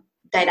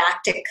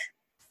didactic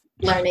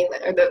learning,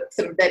 or the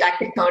sort of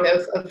didactic tone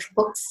of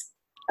books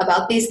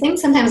about these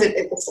things, sometimes it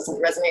just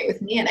doesn't resonate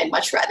with me, and I'd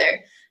much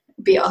rather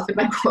be off in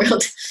my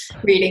world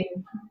reading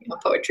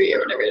poetry or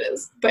whatever it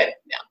is. But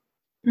yeah.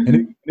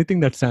 Mm-hmm. Anything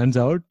that stands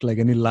out, like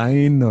any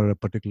line or a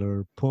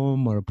particular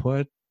poem or a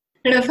poet?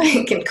 I don't know if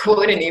I can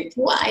quote any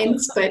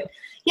lines, but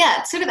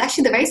yeah, sort of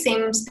actually the very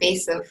same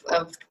space of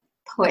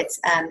poets.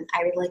 I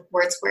really like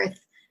Wordsworth,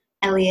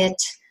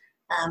 Eliot.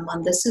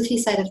 On the Sufi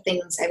side of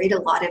things, I read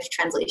a lot of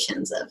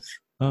translations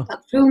of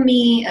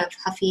Rumi, of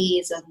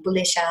Hafiz, of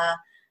Bulleh Shah.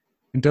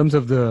 In terms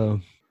of the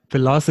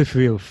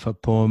philosophy of a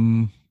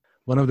poem,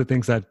 one of the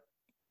things that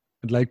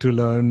I'd like to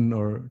learn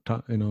or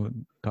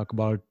talk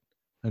about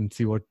and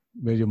see where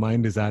your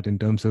mind is at in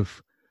terms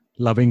of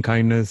loving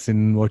kindness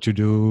in what you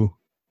do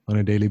on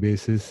a daily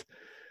basis,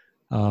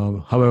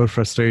 however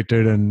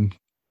frustrated and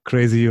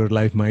crazy your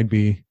life might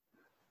be.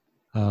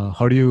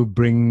 How do you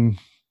bring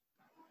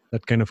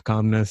that kind of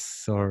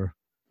calmness or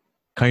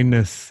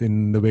kindness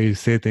in the way you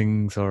say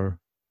things or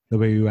the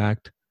way you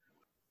act?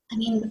 I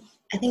mean,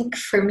 I think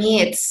for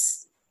me,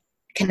 it's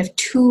kind of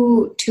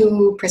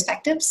two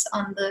perspectives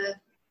on the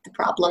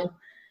problem.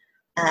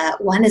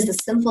 One is the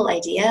simple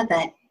idea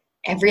that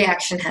every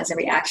action has a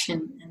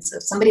reaction. And so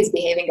if somebody's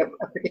behaving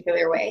a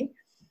particular way,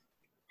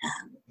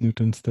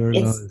 Newton's third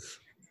law is...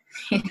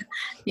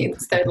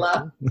 Newton's third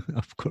law.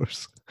 Of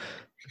course.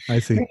 I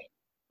see. Right.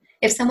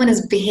 If someone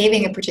is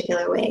behaving a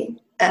particular way,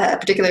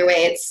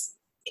 it's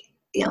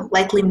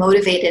likely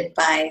motivated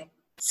by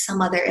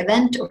some other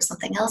event or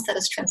something else that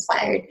has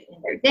transpired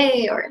in their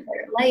day or in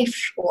their life,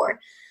 or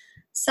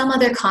some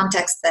other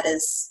context that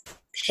is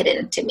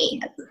hidden to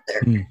me as an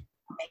observer.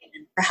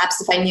 And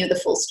perhaps if I knew the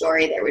full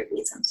story, there would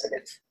be some sort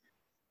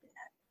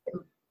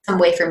of some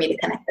way for me to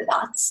connect the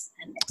dots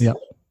and explain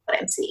what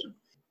I'm seeing.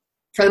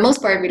 For the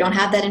most part, we don't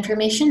have that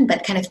information,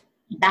 but kind of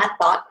that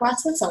thought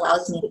process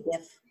allows me to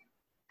give.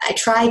 I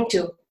try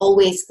to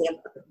always give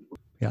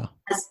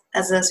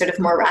as a sort of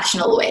more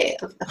rational way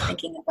of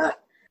thinking about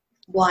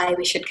why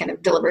we should kind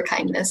of deliver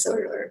kindness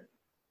or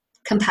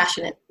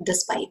compassionate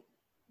despite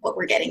what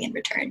we're getting in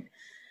return.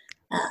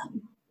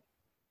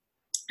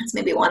 That's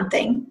maybe one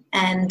thing.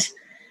 And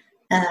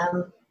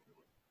I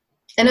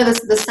know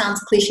this sounds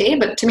cliche,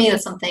 but to me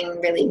that's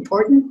something really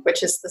important,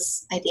 which is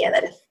this idea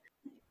that if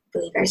you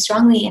believe very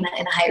strongly in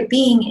a higher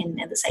being,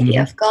 in this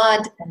idea of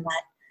God, and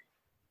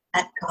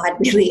that God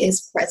really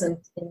is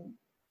present in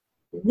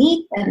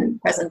me and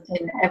present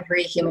in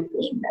every human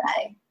being that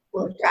I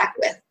will interact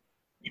with.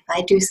 If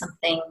I do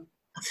something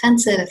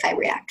offensive, if I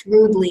react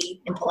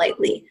rudely,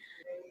 impolitely,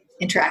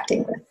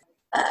 interacting with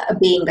a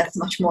being that's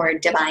much more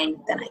divine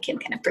than I can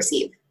kind of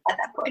perceive at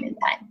that point in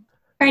time.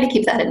 Try to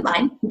keep that in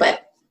mind,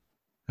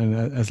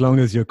 and as long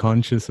as you're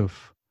conscious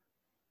of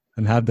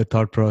and have the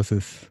thought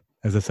process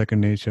as a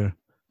second nature,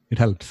 it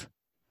helps.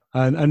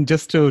 And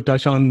just to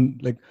touch on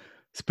like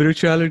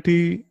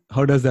spirituality,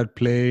 how does that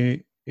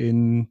play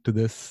into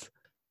this?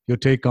 Your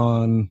take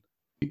on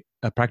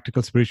a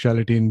practical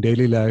spirituality in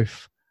daily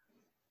life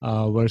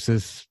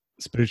versus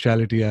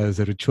spirituality as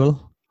a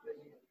ritual?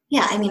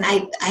 Yeah, I mean,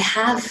 I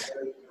have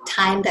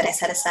time that I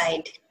set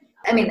aside.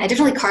 I mean, I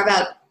definitely carve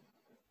out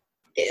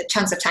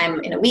chunks of time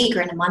in a week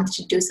or in a month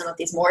to do some of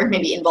these more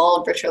maybe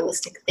involved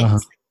ritualistic things,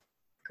 like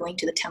going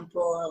to the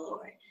temple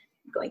or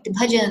going to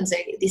bhajans,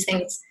 or these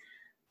things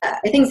are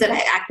things that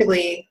I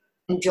actively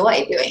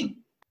enjoy doing.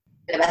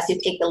 And as you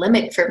take the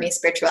limit, for me,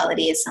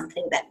 spirituality is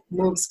something that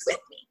moves with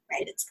me,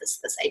 right? It's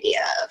this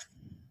idea of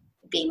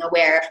being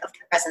aware of the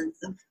presence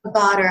of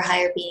God or a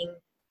higher being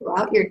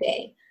throughout your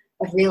day,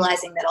 of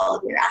realizing that all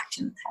of your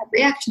actions have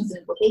reactions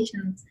and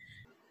implications.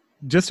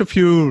 Just a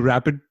few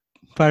rapid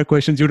fire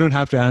questions. You don't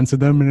have to answer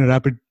them in a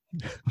rapid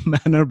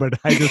manner, but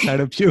I just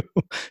had a few.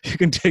 You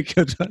can take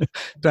your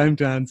time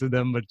to answer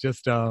them, but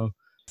just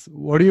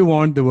what do you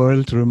want the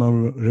world to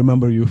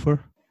remember you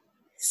for?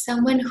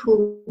 Someone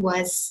who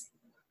was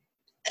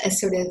a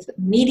sort of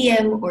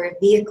medium or a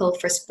vehicle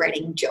for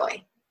spreading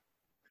joy,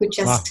 who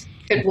just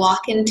could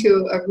walk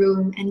into a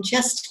room and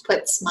just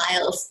put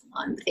smiles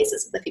on the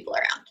faces of the people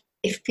around.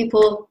 If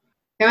people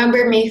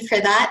remember me for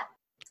that,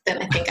 then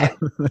I think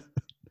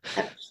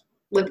I've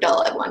lived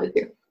all I wanted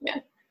to.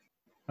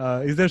 Yeah.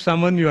 Is there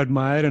someone you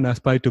admire and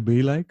aspire to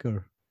be like?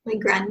 Or my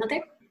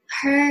grandmother?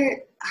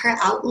 Her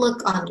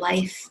outlook on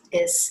life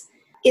is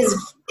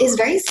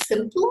very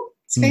simple.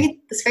 It's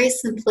this very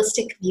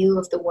simplistic view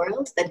of the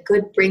world, that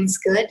good brings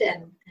good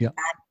and bad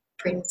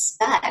brings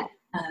bad.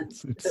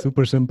 It's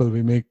super simple.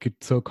 We make it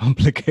so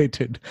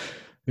complicated.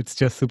 It's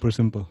just super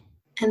simple.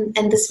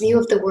 and this view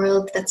of the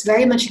world that's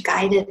very much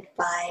guided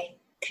by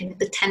kind of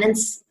the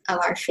tenets of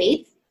our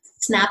faith,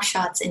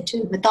 snapshots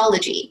into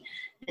mythology,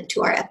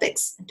 into our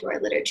epics, into our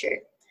literature,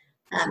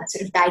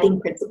 sort of guiding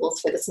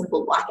principles for the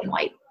simple black and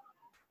white.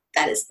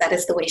 That is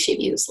the way she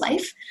views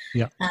life.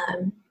 Yeah.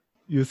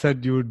 You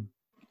said you would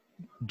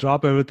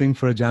drop everything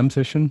for a jam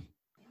session?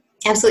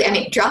 Absolutely. I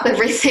mean, drop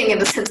everything in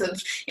the sense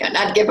of,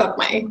 not give up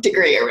my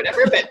degree or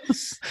whatever, but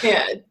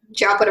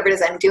drop whatever it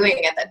is I'm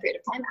doing at that period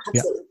of time.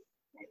 Absolutely.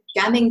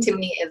 Yeah. Jamming to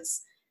me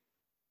is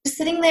just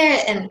sitting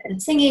there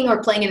and singing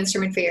or playing an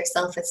instrument for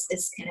yourself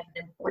is kind of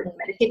an important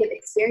meditative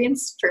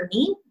experience for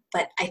me.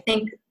 But I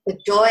think the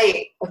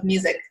joy of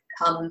music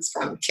comes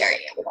from sharing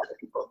it with other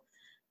people.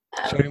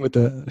 Sharing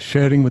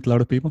with a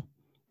lot of people?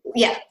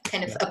 Yeah,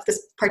 kind of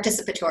this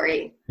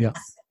participatory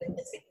aspect of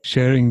music.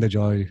 Sharing the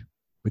joy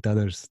with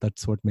others.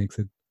 That's what makes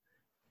it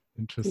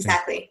interesting.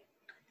 Exactly.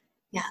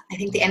 Yeah, I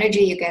think the energy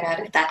you get out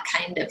of that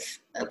kind of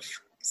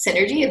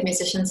synergy of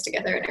musicians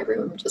together in a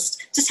room,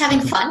 just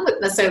having fun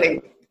with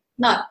necessarily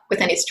not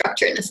with any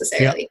structure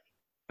necessarily,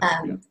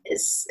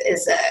 is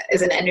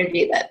an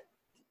energy that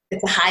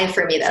it's a high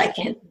for me that I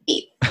can't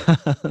beat.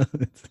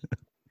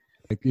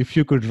 Like if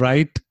you could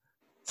write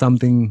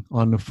something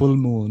on a full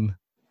moon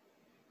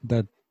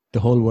that the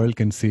whole world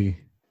can see,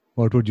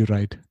 what would you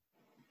write?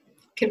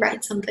 Could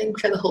write something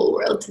for the whole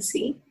world to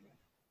see.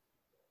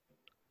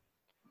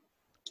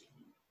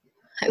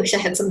 I wish I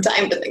had some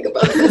time to think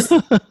about this.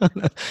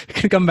 You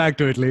can come back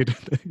to it later.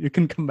 You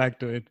can come back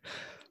to it.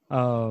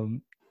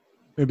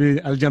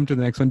 Maybe I'll jump to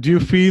the next one. Do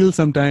you feel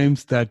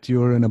sometimes that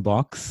you're in a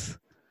box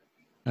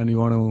and you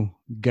want to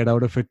get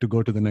out of it to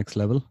go to the next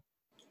level?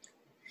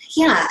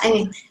 Yeah, I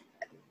mean,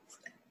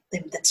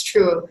 that's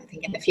true, I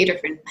think, in a few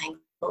different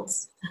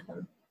angles.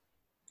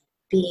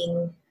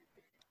 Being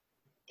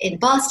in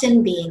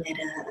Boston, being at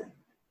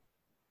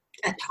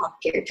a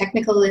top-tier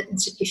technical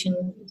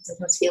institution, you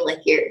sometimes feel like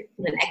you're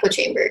in an echo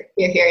chamber.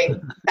 You're hearing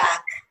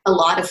back a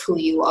lot of who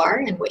you are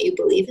and what you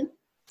believe in.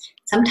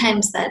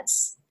 Sometimes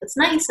that's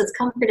nice, it's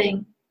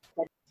comforting.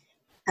 But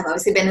I've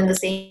obviously been in the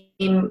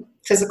same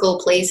physical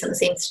place and the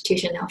same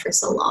institution now for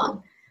so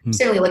long. I'm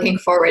certainly looking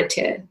forward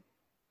to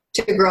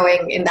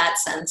growing in that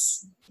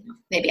sense,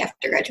 maybe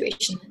after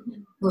graduation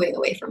and moving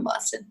away from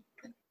Boston.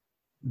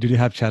 Did you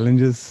have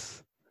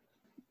challenges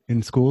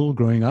in school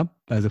growing up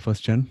as a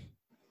first gen?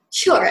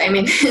 Sure. I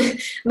mean,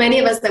 many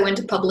of us that went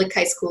to public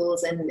high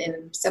schools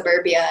in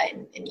suburbia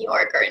in New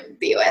York or in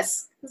the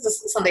US, this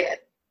is something that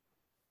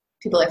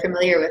people are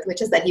familiar with,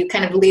 which is that you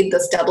kind of lead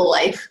this double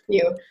life.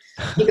 You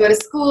go to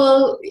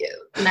school,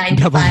 9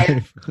 to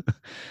 5.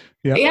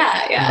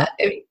 Yeah.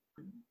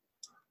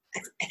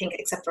 I think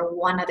except for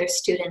one other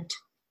student,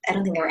 I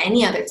don't think there were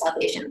any other South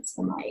Asians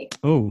in my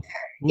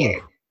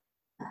year.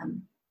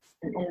 And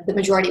the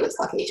majority was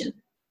Caucasian.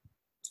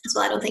 So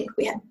I don't think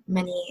we had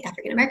many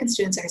African-American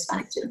students or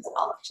Hispanic students at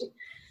all, actually.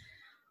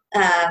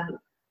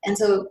 And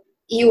so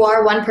you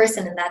are one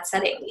person in that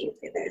setting.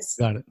 There's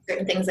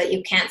certain things that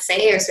you can't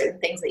say or certain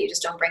things that you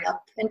just don't bring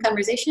up in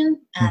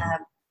conversation.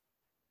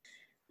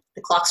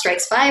 The clock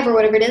strikes 5 or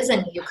whatever it is,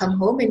 and you come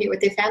home and you're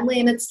with your family,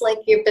 and it's like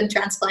you've been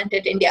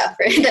transplanted to India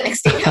for the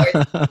next 8 hours.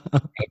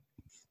 Right?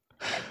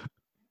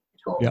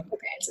 At home, my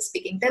parents are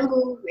speaking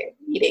Telugu, we're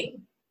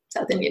eating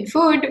South Indian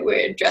food,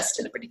 we're dressed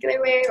in a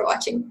particular way, or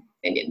watching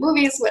Indian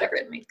movies, whatever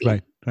it might be.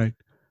 Right.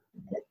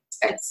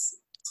 It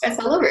starts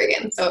all over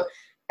again. So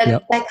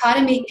that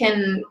dichotomy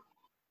can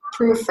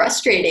prove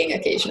frustrating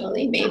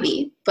occasionally,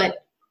 maybe,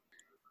 but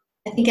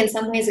I think in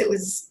some ways it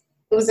was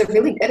a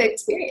really good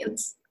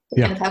experience to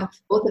kind of have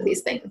both of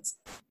these things.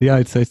 Yeah,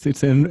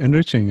 it's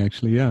enriching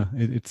actually. Yeah,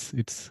 it's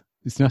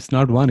just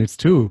not one, it's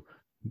two.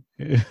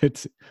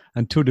 It's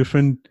and two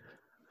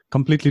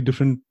completely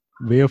different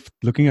way of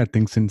looking at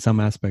things in some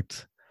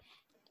aspects.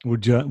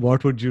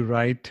 What would you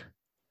write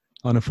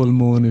on a full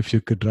moon if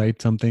you could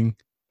write something?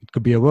 It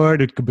could be a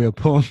word, it could be a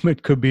poem,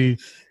 it could be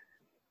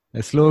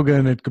a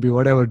slogan, it could be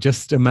whatever,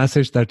 just a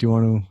message that you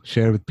want to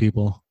share with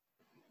people.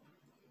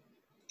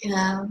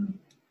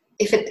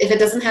 If it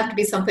doesn't have to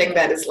be something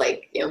that is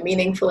like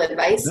meaningful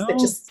advice, but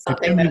just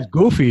something that is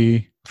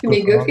goofy. Can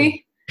be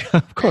goofy.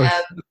 Of course.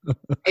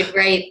 I'd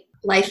write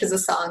 "Life is a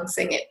song,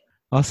 sing it."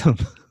 Awesome.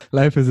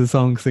 Life is a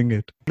song, sing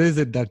it. What is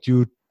it that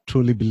you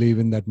truly believe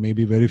in that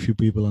maybe very few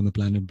people on the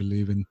planet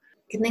believe in?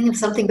 I can think of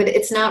something, but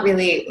it's not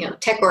really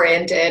tech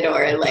oriented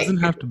or like. It doesn't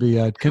have to be.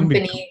 It can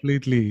be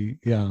completely.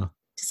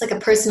 Just like a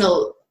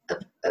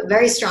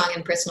very strong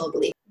and personal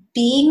belief.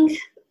 Being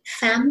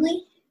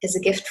family is a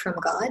gift from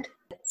God.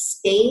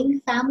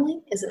 Staying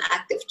family is an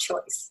act of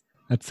choice.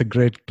 That's a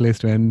great place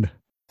to end.